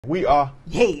We are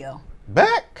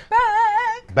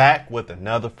back with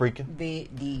another freaking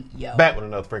video.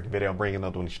 I'm bringing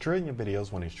another one of these trillion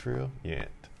videos, one of these trillion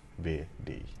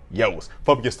videos.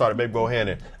 Before we get started, baby, go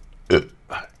ahead and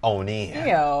on in.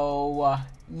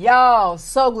 Y'all,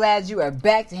 so glad you are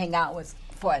back to hang out with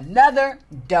for another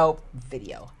dope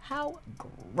video. How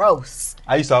gross.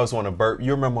 I used to always want to burp.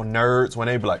 You remember nerds when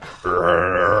they be like,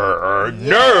 nerds.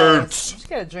 You just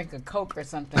gotta drink a Coke or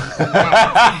something.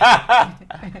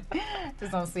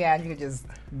 Just don't see how you can just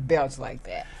belch like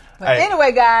that. But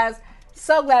anyway, guys,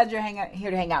 so glad you're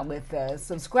here to hang out with us.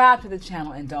 Subscribe to the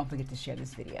channel and don't forget to share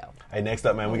this video. Hey, next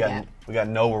up, man, we got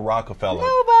Nova Rockafeller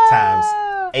Nova times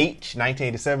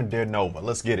H1987. Dear Nova,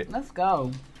 let's get it. Let's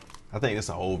go. I think it's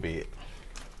a whole bit.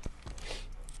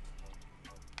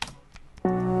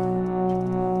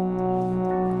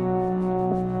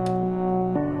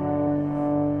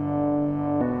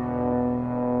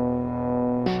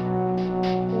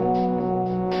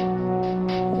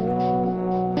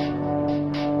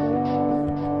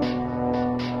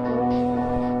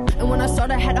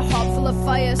 I had a heart full of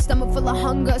fire, stomach full of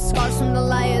hunger, scars from the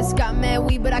liars. Got mad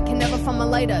weed, but I can never find my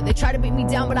lighter. They try to beat me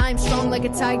down, but I am strong like a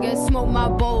tiger. Smoke my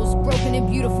bowls, broken and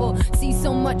beautiful. See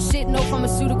so much shit, no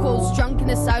pharmaceuticals. Drunk in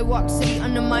the sidewalk, city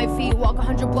under my feet. Walk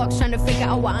 100 blocks trying to figure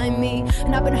out why I'm me.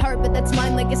 And I've been hurt, but that's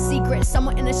mine like a secret.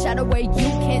 Somewhere in the shadow where you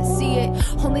can't see it.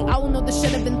 Only I will know the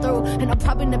shit I've been through, and I'll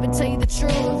probably never tell you the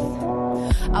truth.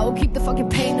 I will keep the fucking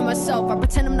pain to myself. I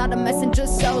pretend I'm not a messenger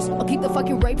cells. I'll keep the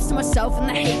fucking rapes to myself and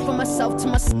the hate for myself to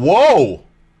myself. Whoa!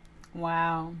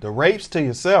 Wow. The rapes to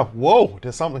yourself. Whoa!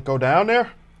 Did something go down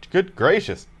there? Good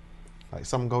gracious! Like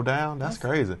something go down? That's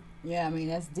crazy. Yeah, I mean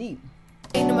that's deep.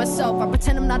 To myself, I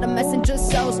pretend I'm not a messenger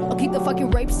cells. I'll keep the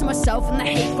fucking rapes to myself and the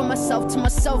hate for myself to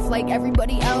myself like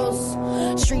everybody else.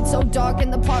 Street so dark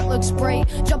and the park looks bright.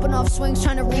 Jumping off swings,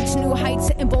 trying to reach new heights.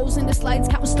 Hitting bowls in the slides,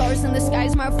 counting stars in the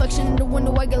skies. My reflection in the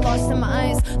window, I get lost in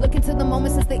my eyes. Look into the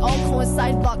moments as they all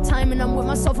coincide. Block time and I'm with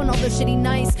myself on all the shitty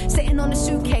nights. Sitting on a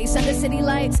suitcase under city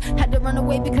lights. Had to run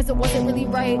away because it wasn't really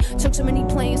right. Took so many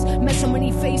planes, met so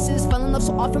many faces. Fell in love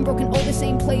so often, broken all the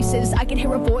same places. I can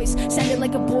hear a voice, sounded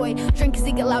like a boy. Drink cause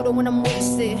it get louder when I'm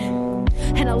wasted.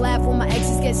 And I laugh when my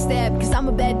exes get stabbed cause I'm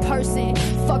a bad person.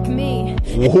 Fuck me.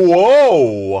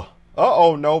 Whoa!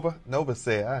 Uh-oh, Nova. Nova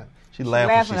said she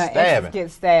laughed when she's stabbing.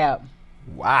 Get stabbed.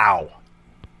 Wow.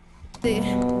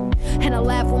 And I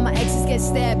laugh when my exes get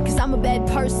stabbed cause I'm a bad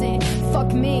person.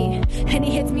 Fuck me. And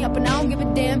he hits me up and I don't give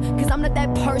a damn cause I'm not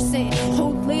that person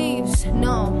who leaves.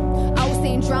 No, I was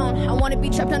staying drowned. I wanna be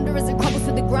trapped under as it crumbles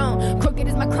to the ground. Crooked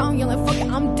is my crown, yelling fuck it,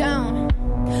 I'm down.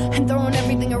 And throwing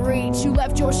everything I reach. You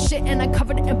left your shit and I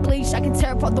covered it in bleach. I can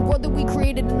tear apart the world that we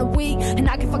created in a week. And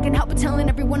I can fucking help but telling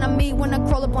everyone I meet when I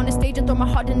crawl up on the stage and throw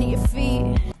my heart into your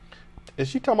feet. Is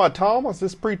she talking about Tom or is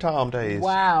this pre-Tom days?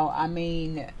 Wow, I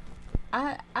mean,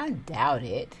 I doubt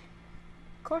it.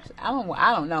 Of course, I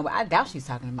don't know, but I doubt she's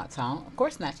talking about Tom. Of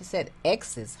course not. She said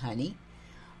exes, honey.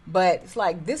 But it's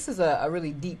like this is a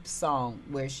really deep song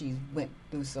where she went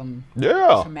through some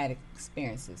traumatic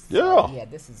experiences. So, yeah,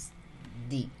 this is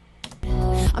deep.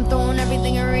 I'm throwing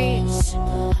everything I reach.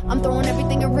 I'm throwing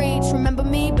everything I reach. Remember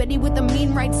me, Betty with the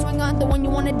mean right swinger. The one you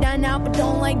wanna dine out but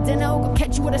don't like dinner. Go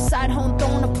catch you with a side home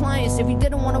throwing appliance. If you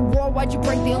didn't want a war, why'd you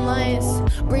break the alliance?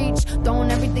 Breach,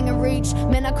 throwing everything I reach.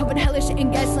 Man, I covered hellish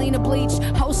in gasoline and bleach.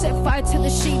 I will set fire to the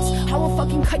sheets. I will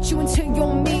fucking cut you until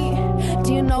you're me.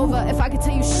 Dear Nova, if I could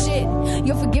tell you shit,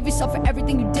 you'll forgive yourself for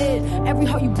everything you did. Every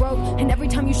heart you broke and every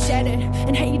time you shattered.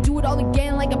 And hey, you do it all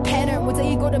again like a pattern. One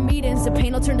day you go to meetings, the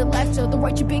pain will turn to laughter. They'll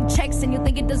write you big checks and you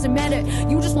think it doesn't matter.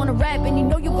 You just want to rap and you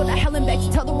know you'll go to hell and back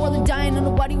to tell the world they're dying and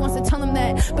nobody wants to tell them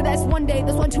that. But that's one day,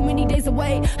 that's one too many days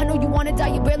away. I know you want to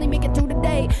die, you barely make it through the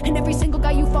day. And every single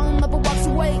guy you fall in love with walks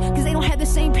away cause they don't have the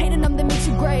same pain in them that makes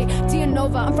you gray. Dear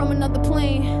Nova, I'm from another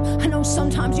plane. I know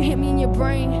sometimes you hit me in your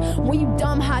brain. When you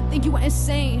dumb, I think you were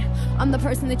insane. I'm the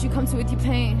person that you come to with your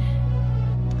pain.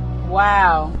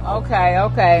 Wow.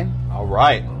 Okay. All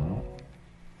right.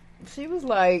 She was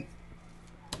like,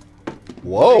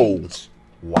 whoa.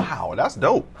 Wow, that's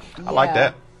dope. Yeah. I like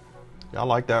that. Y'all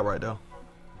like that right there.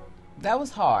 That was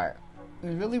hard. It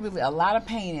was really, really a lot of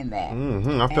pain in that.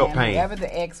 I felt pain. Whoever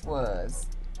the ex was,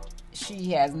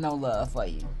 she has no love for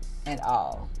you at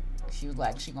all. She was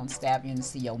like, she gonna stab you and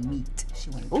see your meat.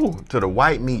 She went, ooh, to the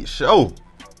white meat show.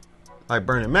 Like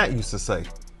Bernie Mac used to say.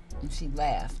 And she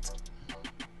laughed.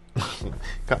 No,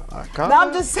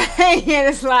 I'm just saying,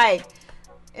 it's like,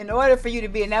 in order for you to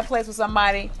be in that place with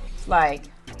somebody, it's like,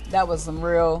 that was some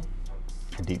real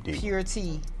deep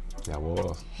purity. That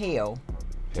was. Hell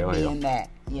to be in that.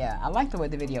 Yeah, I like the way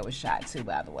the video was shot too,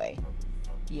 by the way.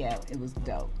 Yeah, it was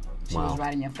dope. She was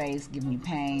right in your face, giving you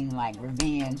pain, like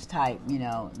revenge type, you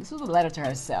know. This was a letter to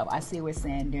herself. I see we're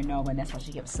saying Dear Nova, and that's why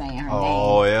she kept saying her name.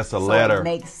 Oh, it's a letter. It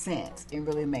makes sense. It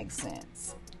really makes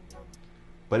sense.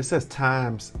 But it says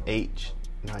times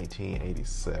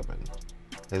H1987.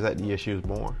 Is that the year she was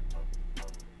born?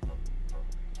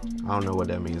 I don't know what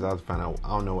that means. I have to find out. I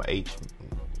don't know what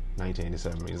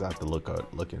H1987 means. I have to look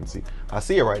and see. I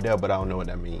see it right there, but I don't know what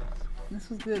that means. This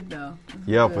was good though.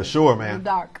 Yeah, for sure, man. A little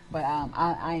dark, but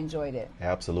I enjoyed it.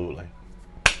 Absolutely.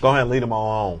 Go ahead and lead them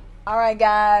all on. All right,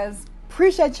 guys.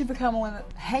 Appreciate you for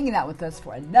hanging out with us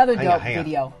for another dope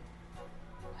video.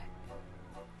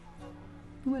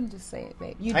 You wouldn't just say it,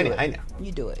 babe. You do it. I know.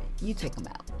 You do it. You take them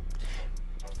out.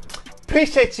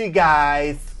 Appreciate you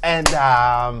guys, and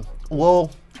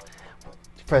we'll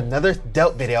for another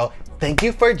dope video. Thank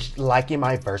you for liking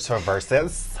my verse for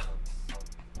verses.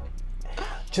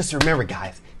 Just remember,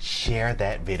 guys, share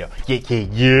that video.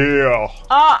 Yeah.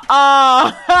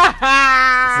 Uh-uh.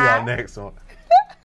 See y'all next one.